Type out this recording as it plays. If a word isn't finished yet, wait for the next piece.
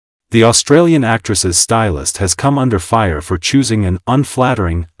The Australian actress's stylist has come under fire for choosing an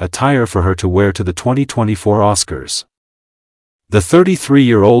unflattering attire for her to wear to the 2024 Oscars. The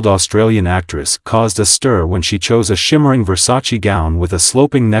 33-year-old Australian actress caused a stir when she chose a shimmering Versace gown with a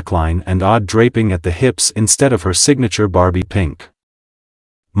sloping neckline and odd draping at the hips instead of her signature Barbie pink.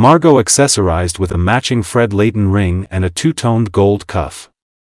 Margot accessorized with a matching Fred Leighton ring and a two-toned gold cuff.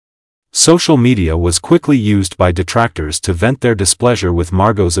 Social media was quickly used by detractors to vent their displeasure with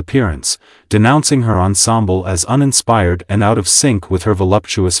Margot's appearance, denouncing her ensemble as uninspired and out of sync with her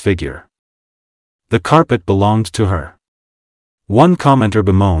voluptuous figure. The carpet belonged to her. One commenter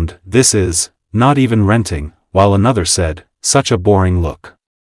bemoaned, "This is not even renting," while another said, "Such a boring look.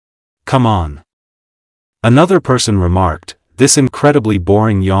 Come on." Another person remarked, "This incredibly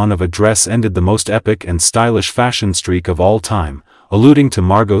boring yawn of a dress ended the most epic and stylish fashion streak of all time," alluding to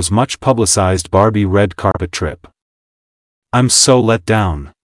Margot's much-publicized Barbie red carpet trip. "I'm so let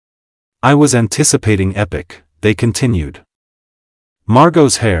down. I was anticipating epic," they continued.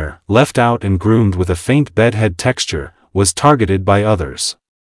 Margot's hair, left out and groomed with a faint bedhead texture, was targeted by others.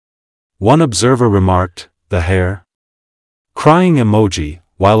 One observer remarked, "The hair? Crying emoji,"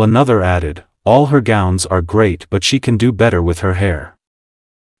 while another added, "All her gowns are great but she can do better with her hair."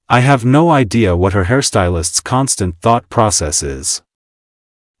 I have no idea what her hairstylist's constant thought process is.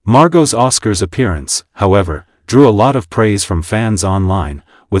 Margot's Oscars appearance, however, drew a lot of praise from fans online,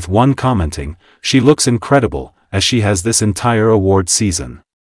 with one commenting, "She looks incredible, as she has this entire award season."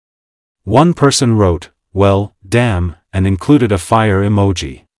 One person wrote, "Well, damn," and included a fire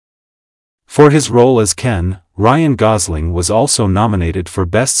emoji. For his role as Ken, Ryan Gosling was also nominated for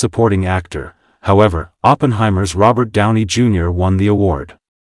Best Supporting Actor. However, Oppenheimer's Robert Downey Jr. won the award.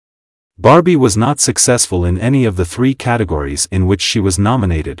 Barbie was not successful in any of the three categories in which she was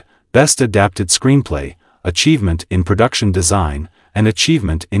nominated: Best Adapted Screenplay, Achievement in Production Design, and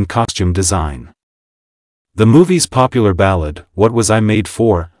Achievement in Costume Design. The movie's popular ballad, What Was I Made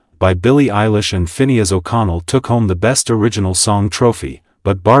For?, by Billie Eilish and Phineas O'Connell took home the Best Original Song trophy,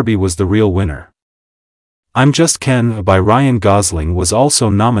 but Barbie was the real winner. I'm Just Ken by Ryan Gosling was also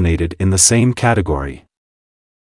nominated in the same category.